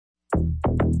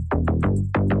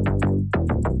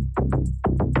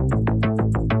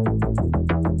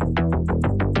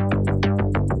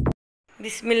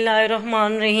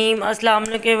बिस्मिल्लाहिर्रहमानिर्रहीम। अस्सलाम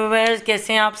वालेकुम व्यूअर्स,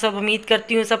 कैसे हैं आप सब? उम्मीद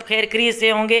करती हूँ सब खैर खैरियत से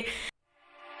होंगे।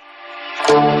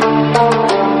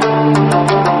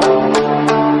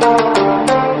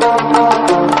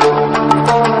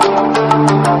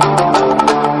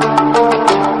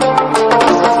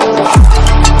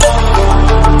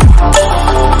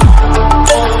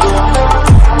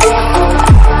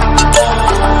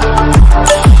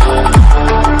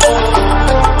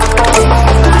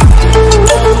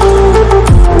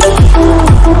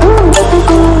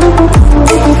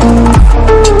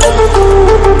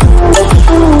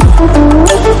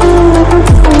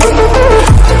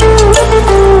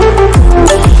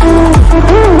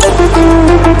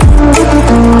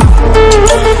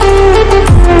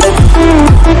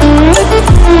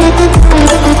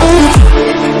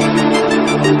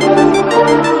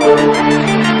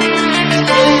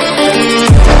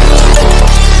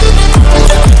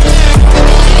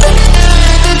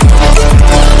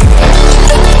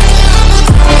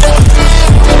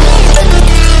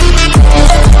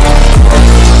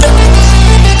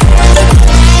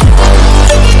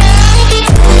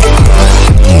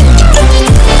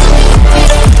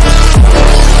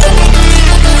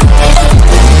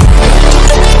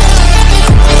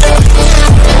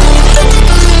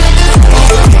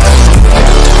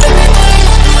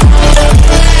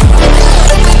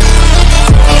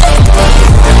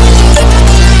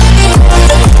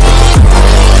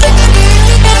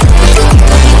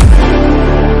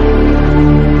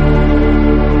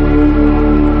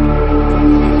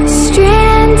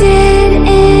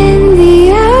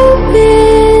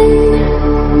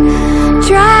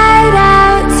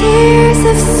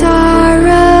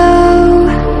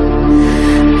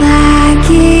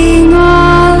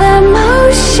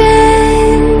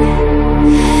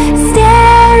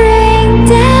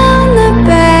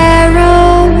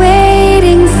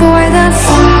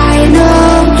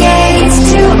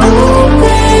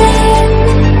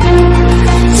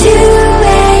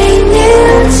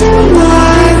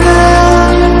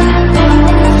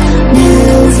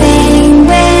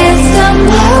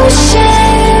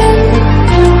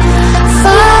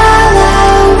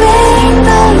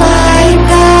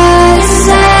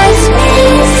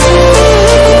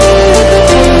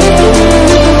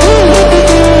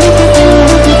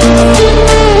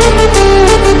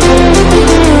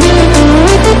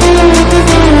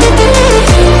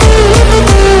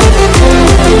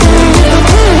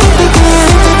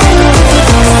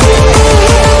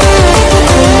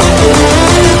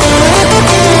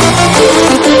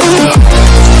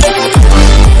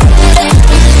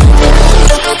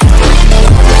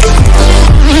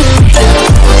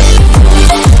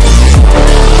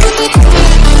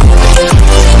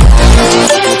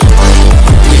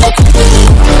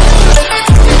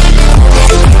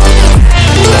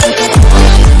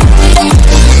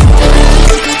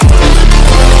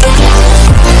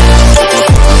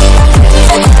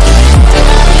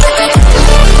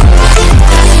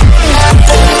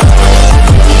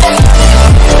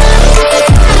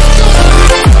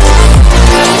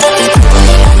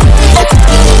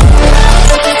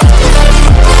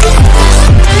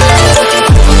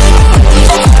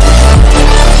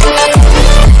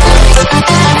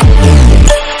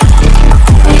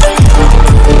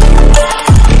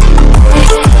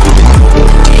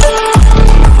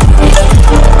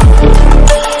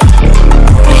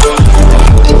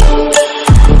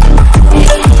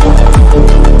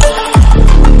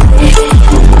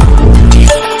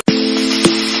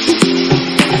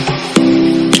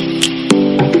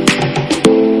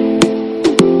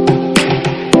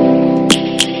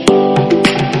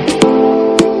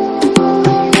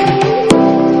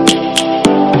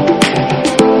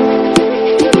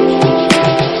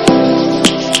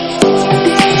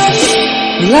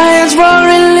 Lions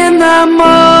roaring in the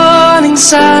morning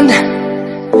sun,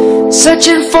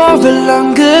 searching for a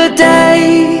longer day.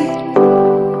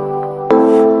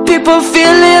 People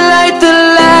feeling like the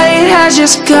light has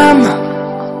just come.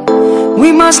 We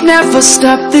must never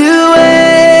stop the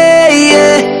way.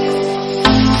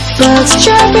 Birds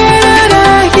chirping and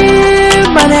I hear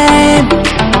my name,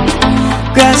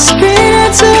 grasping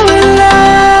into a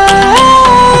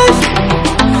life.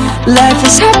 Life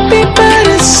is happy but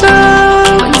it's so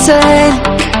insane.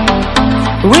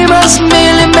 We must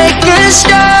merely make a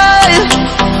start.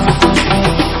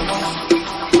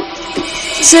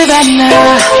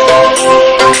 Savannah,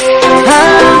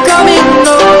 I'm coming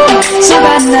home.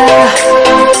 Savannah,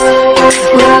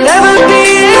 we'll never be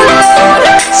alone.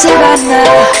 Savannah,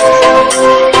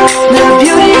 the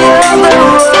beauty of the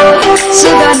world.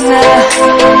 Savannah,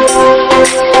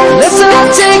 let's all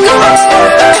take a walk.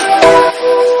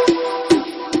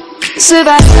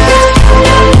 Savannah.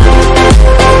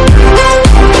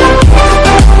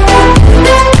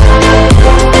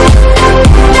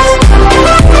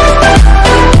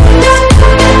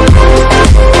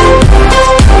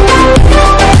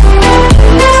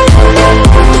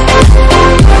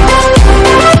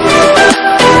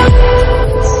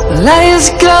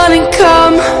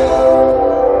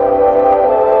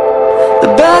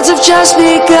 birds have just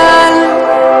begun.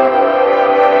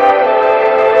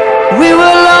 We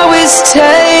will always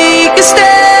take a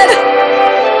stand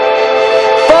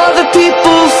for the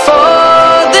people, for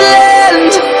the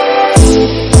land.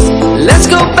 Let's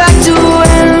go back to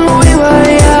when we were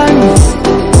young.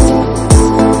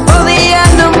 For the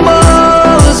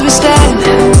animals we stand.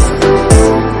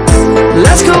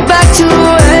 Let's go back to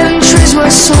when trees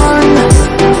were swung,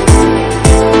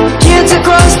 kids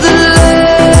across the land.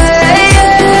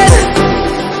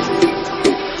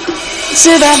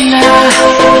 Savannah,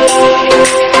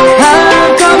 I'm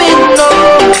coming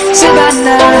home.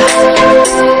 Savannah,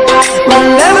 we'll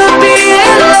never be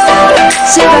alone.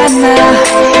 Savannah,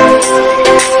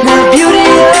 the beauty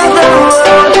of the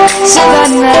world.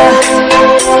 Savannah,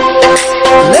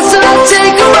 let's all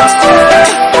take a walk.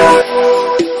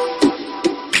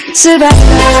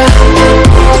 Savannah,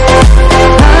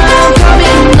 I'm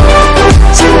coming home.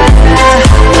 Savannah,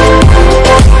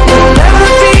 we'll never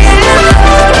be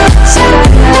alone.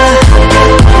 Savannah,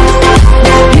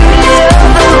 the beauty of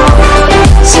the world.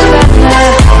 Savannah,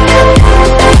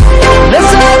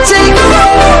 let's all take a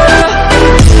walk.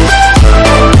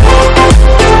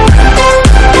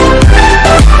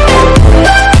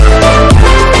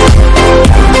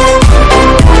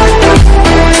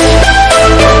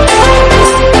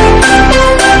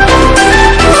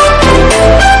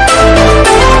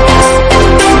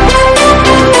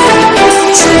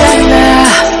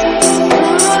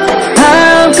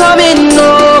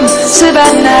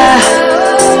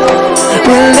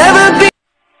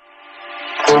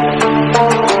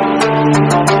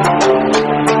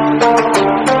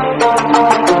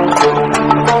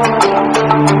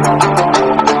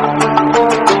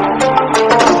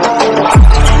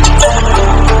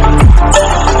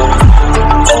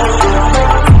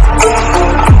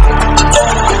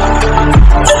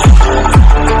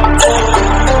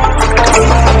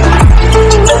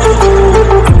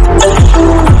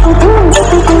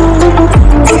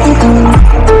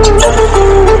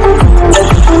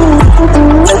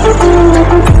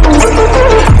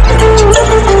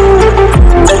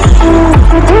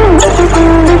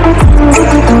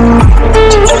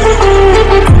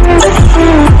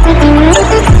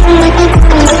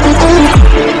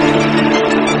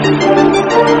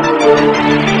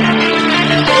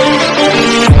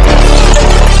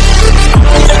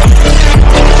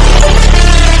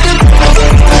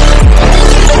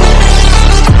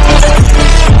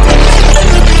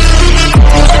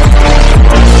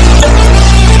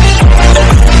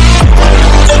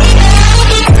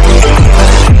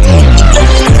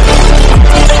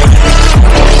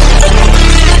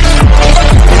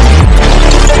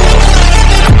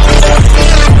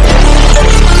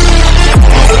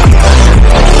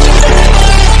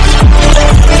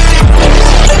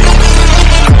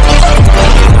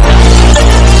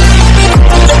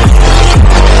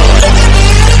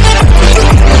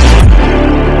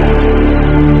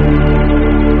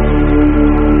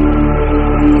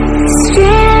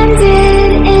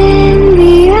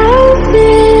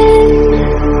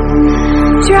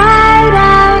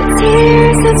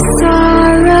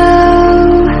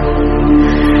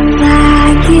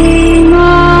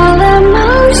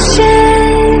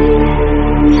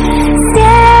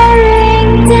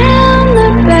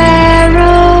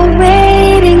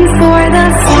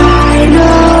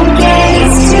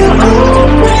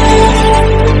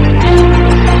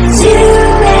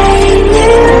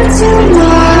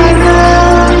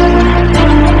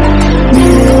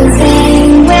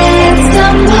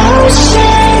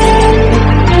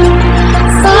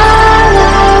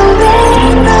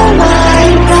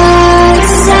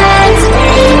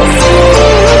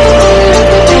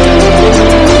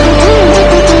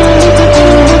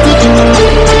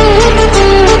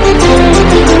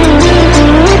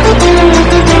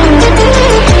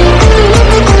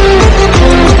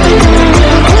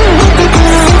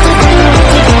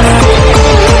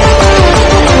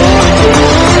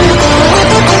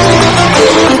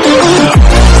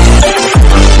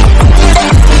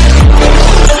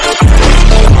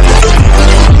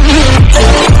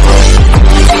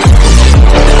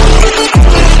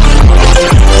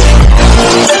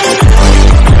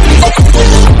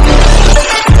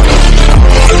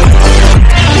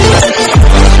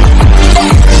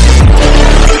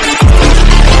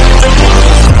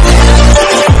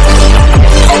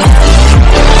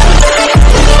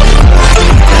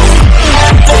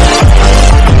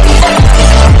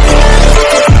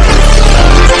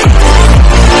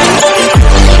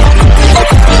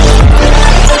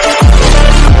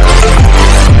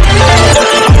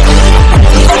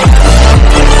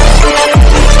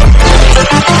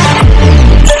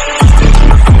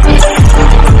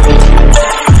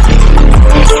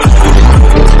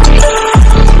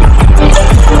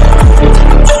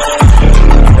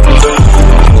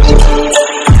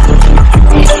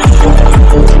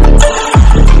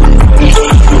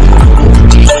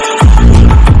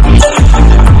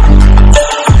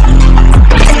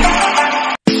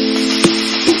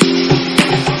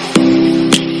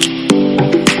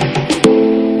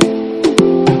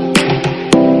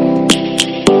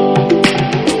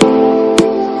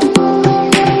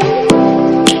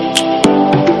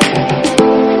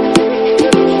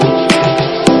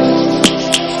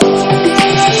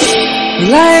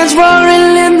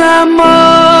 roaring in the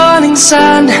morning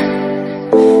sun,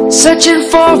 searching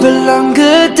for a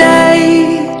longer day.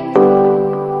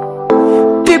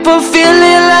 People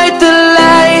feeling like the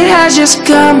light has just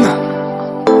come.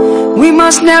 We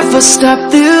must never stop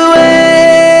the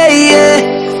way.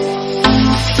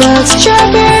 Birds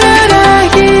chirping and I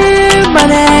hear my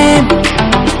name,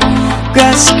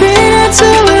 grasping into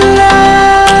a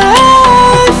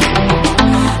life.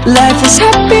 Life is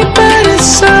happy but it's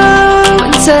so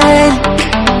insane.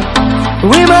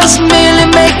 We must merely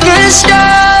make a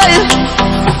start.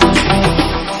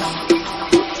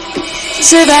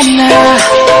 Savannah,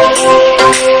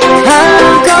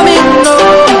 I'm coming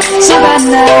home.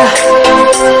 Savannah,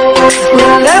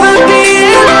 we'll never be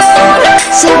alone.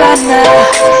 Savannah,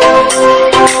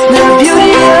 the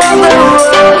beauty of the world.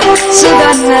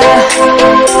 Savannah,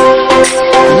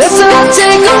 let's all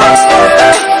take a walk.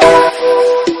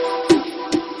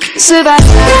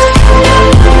 Savannah.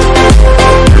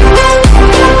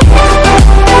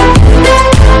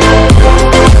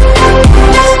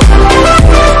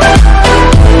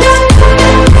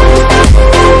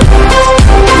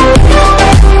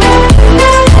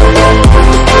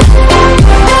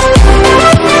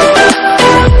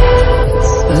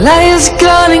 Light is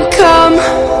gonna come.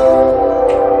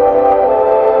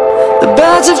 The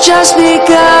birds have just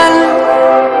begun.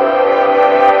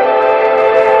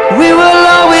 We will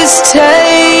always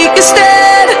take a stand.